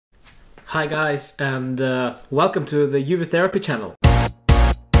Hi guys, and welcome to the Juve Therapy channel.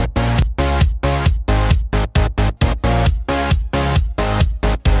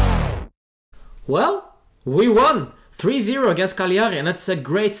 Well, we won 3-0 against Cagliari, and that's a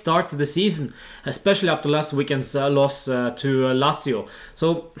great start to the season, especially after last weekend's loss to Lazio.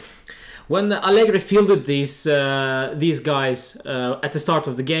 So when Allegri fielded these guys at the start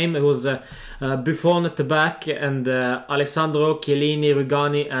of the game, it was Buffon at the back and Alessandro, Chiellini,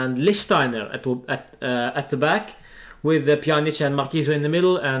 Rugani and Lichtsteiner at the back, with Pjanic and Marchisio in the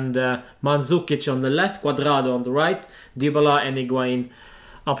middle, and Mandzukic on the left, Cuadrado on the right, Dybala and Higuain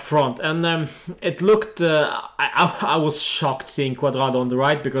up front. And it looked I was shocked seeing Cuadrado on the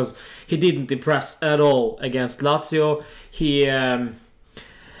right, because he didn't impress at all against Lazio. He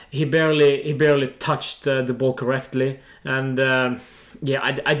barely touched the ball correctly, and yeah,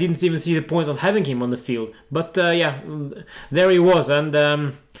 I didn't even see the point of having him on the field. But yeah, there he was. And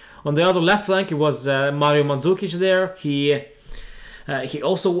on the other left flank, it was Mario Mandzukic there. He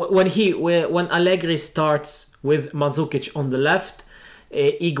also, when Allegri starts with Mandzukic on the left,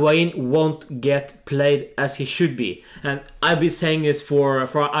 Higuain won't get played as he should be. And I've been saying this for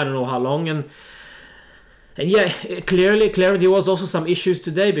I don't know how long. And yeah, clearly there was also some issues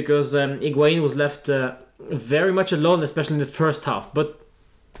today, because Higuain was left very much alone, especially in the first half. But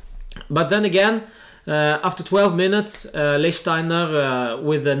then again, after 12 minutes, Lichtsteiner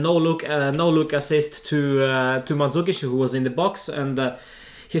with a no look assist to Mandzukic, who was in the box, and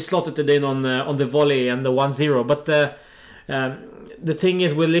he slotted it in on the volley and the 1-0. But the thing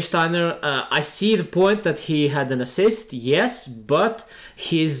is with Lichtsteiner, I see the point that he had an assist, yes, but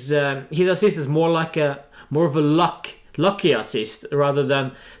his assist is more of a lucky assist rather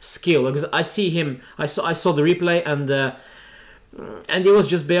than skill, because I see him. I saw the replay, and he was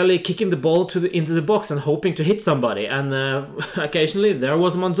just barely kicking the ball into the box and hoping to hit somebody, and occasionally there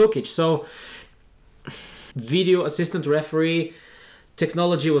was Mandzukic. So video assistant referee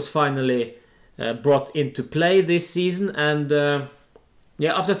technology was finally brought into play this season, and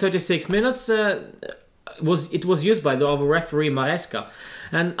yeah, after 36 minutes it was used by the other referee Maresca,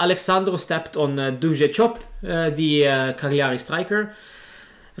 and Alexandro stepped on Duje Chop, the Cagliari striker.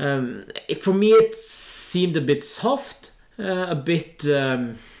 For me, it seemed a bit soft, a bit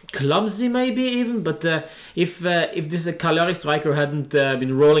clumsy maybe even, but if this Cagliari striker hadn't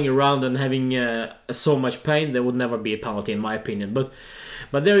been rolling around and having so much pain, there would never be a penalty in my opinion.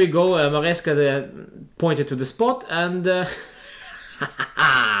 But there you go, Maresca pointed to the spot, and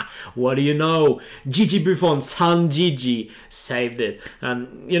what do you know? Gigi Buffon, San Gigi, saved it.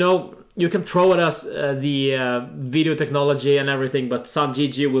 And you know, you can throw at us the video technology and everything, but San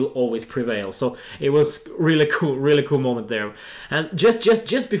Gigi will always prevail. So it was really cool moment there. And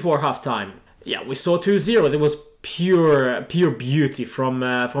just before halftime, yeah, we saw 2-0. It was pure beauty from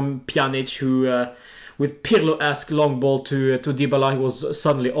Pjanic, who with Pirlo-esque long ball to Dybala. He was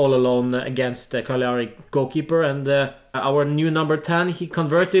suddenly all alone against the Cagliari goalkeeper, and our new number 10, he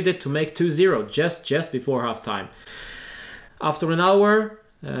converted it to make 2-0 just before halftime. After an hour,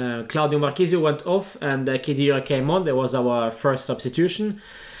 Claudio Marchisio went off and Khedira came on. There was our first substitution,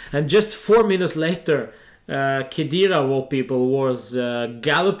 and just 4 minutes later, Khedira, of all people, was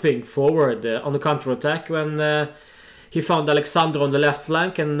galloping forward on the counter-attack when he found Alexandro on the left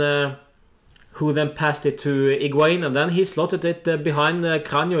flank, and who then passed it to Higuain, and then he slotted it behind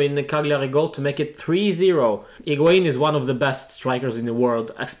Cranio in the Cagliari goal to make it 3-0. Higuain is one of the best strikers in the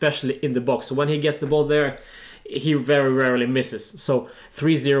world, especially in the box. So when he gets the ball there, he very rarely misses. So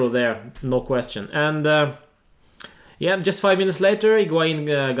 3-0 there, no question. And yeah, just 5 minutes later, Higuain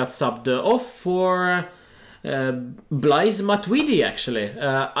got subbed off for Blaise Matuidi, actually.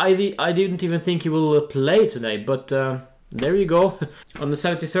 I didn't even think he will play today, but there you go. On the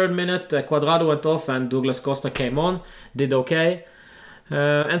 73rd minute, Cuadrado went off and Douglas Costa came on, did okay.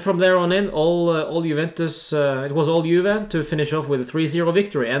 And from there on in, all Juventus, it was all Juve to finish off with a 3-0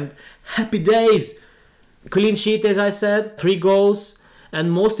 victory. And happy days! Clean sheet, as I said, 3 goals,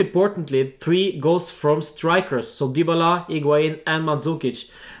 and most importantly, 3 goals from strikers. So Dybala, Higuain and Mandzukic,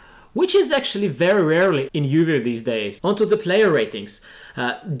 which is actually very rarely in Juve these days. Onto the player ratings.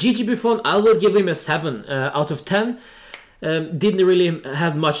 Gigi Buffon, I will give him a 7 out of 10. Didn't really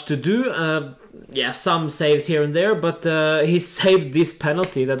have much to do. Yeah, some saves here and there, but he saved this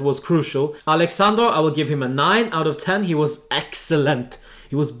penalty that was crucial. Alexandro, I will give him a 9 out of 10. He was excellent.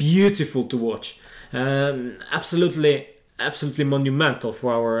 He was beautiful to watch. Absolutely monumental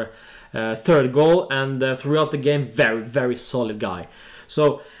for our third goal, and throughout the game, very solid guy.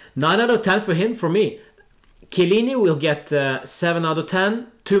 So 9 out of 10 for him, for me. Chiellini will get 7 out of 10.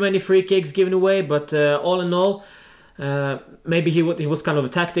 Too many free kicks given away, but all in all, Maybe he was kind of a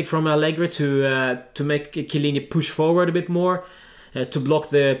tactic from Allegri to make Chiellini push forward a bit more, to block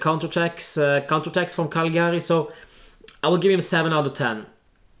the counterattacks from Cagliari. So I will give him 7 out of 10.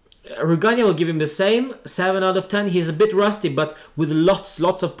 Rugani will give him the same, 7 out of 10. He's a bit rusty, but with lots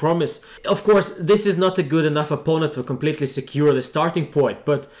of promise. Of course, this is not a good enough opponent to completely secure the starting point,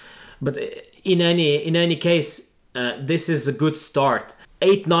 but in any case, this is a good start.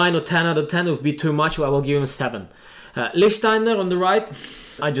 8, 9 or 10 out of 10 would be too much. I will give him 7. Lichtsteiner on the right,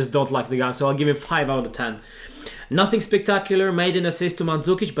 I just don't like the guy, so I'll give him 5 out of 10. Nothing spectacular, made an assist to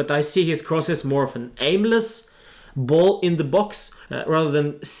Mandzukic, but I see his crosses more of an aimless ball in the box, rather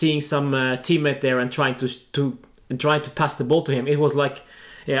than seeing some teammate there and trying to pass the ball to him. It was like,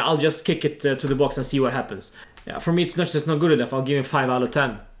 yeah, I'll just kick it to the box and see what happens. Yeah, for me, it's just not good enough. I'll give him 5 out of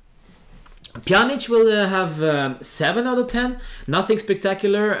 10. Pjanic will have 7 out of 10. Nothing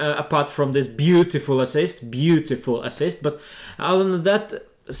spectacular apart from this beautiful assist. But other than that,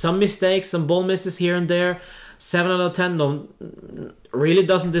 some mistakes, some ball misses here and there. 7 out of 10 really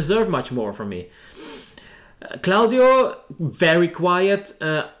doesn't deserve much more from me. Claudio, very quiet,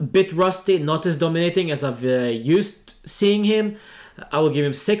 bit rusty, not as dominating as I've used seeing him. I will give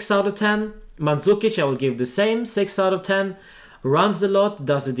him 6 out of 10. Mandzukic, I will give the same, 6 out of 10. Runs a lot,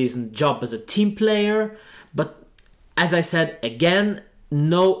 does a decent job as a team player, but as I said again,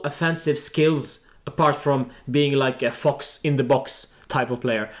 no offensive skills apart from being like a fox in the box type of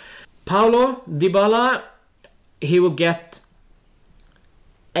player. Paulo Dybala, he will get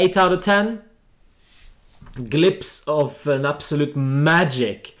 8 out of 10. Glimpse of an absolute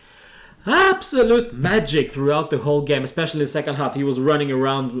magic throughout the whole game, especially in the second half. He was running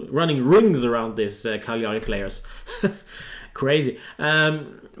rings around these Cagliari players. Crazy.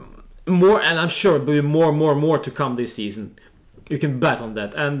 More, and I'm sure there'll be more to come this season. You can bet on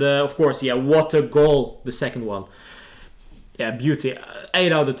that. And of course, yeah, what a goal, the second one. Yeah, beauty.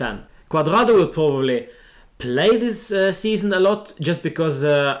 8 out of 10. Cuadrado will probably play this season a lot, just because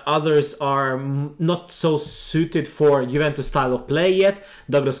others are not so suited for Juventus style of play yet,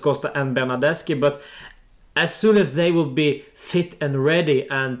 Douglas Costa and Bernardeschi, but as soon as they will be fit and ready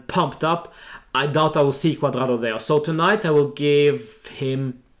and pumped up, I doubt I will see Cuadrado there. So tonight I will give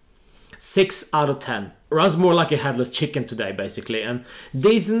him 6 out of 10. Runs more like a headless chicken today, basically, and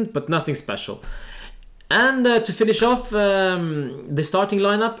decent but nothing special. And to finish off the starting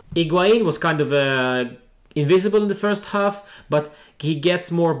lineup, Higuain was kind of invisible in the first half, but he gets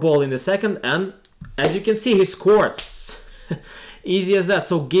more ball in the second, and as you can see, he scores. Easy as that.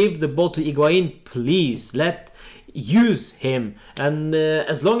 So give the ball to Higuain, please. Use him, and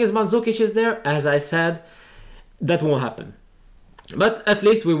as long as Mandzukic is there, as I said, that won't happen. But at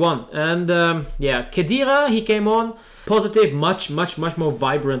least we won. And yeah, Khedira, he came on positive, much more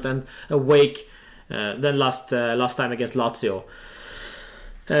vibrant and awake than last time against Lazio.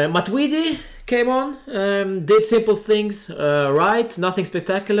 Matuidi came on, did simple things right, nothing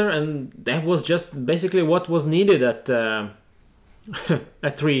spectacular, and that was just basically what was needed at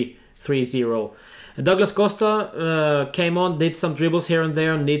 3-0. Douglas Costa came on, did some dribbles here and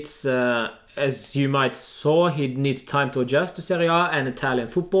there, needs, as you might saw, he needs time to adjust to Serie A and Italian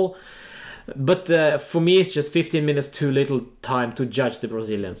football. But for me, it's just 15 minutes too little time to judge the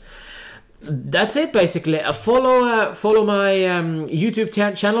Brazilian. That's it, basically. Follow my YouTube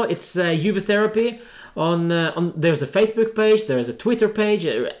channel. It's Juve Therapy. There's a Facebook page, there's a Twitter page.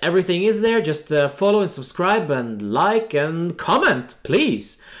 Everything is there. Just follow and subscribe and like and comment,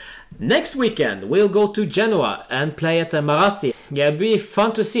 please. Next weekend we'll go to Genoa and play at Marassi. Yeah, it'd be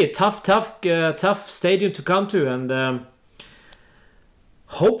fun to see. A tough stadium to come to, and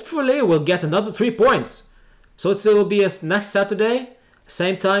hopefully we'll get another 3 points. So it will be next Saturday,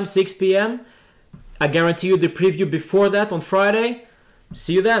 same time, 6 p.m. I guarantee you the preview before that on Friday.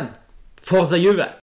 See you then. Forza Juve!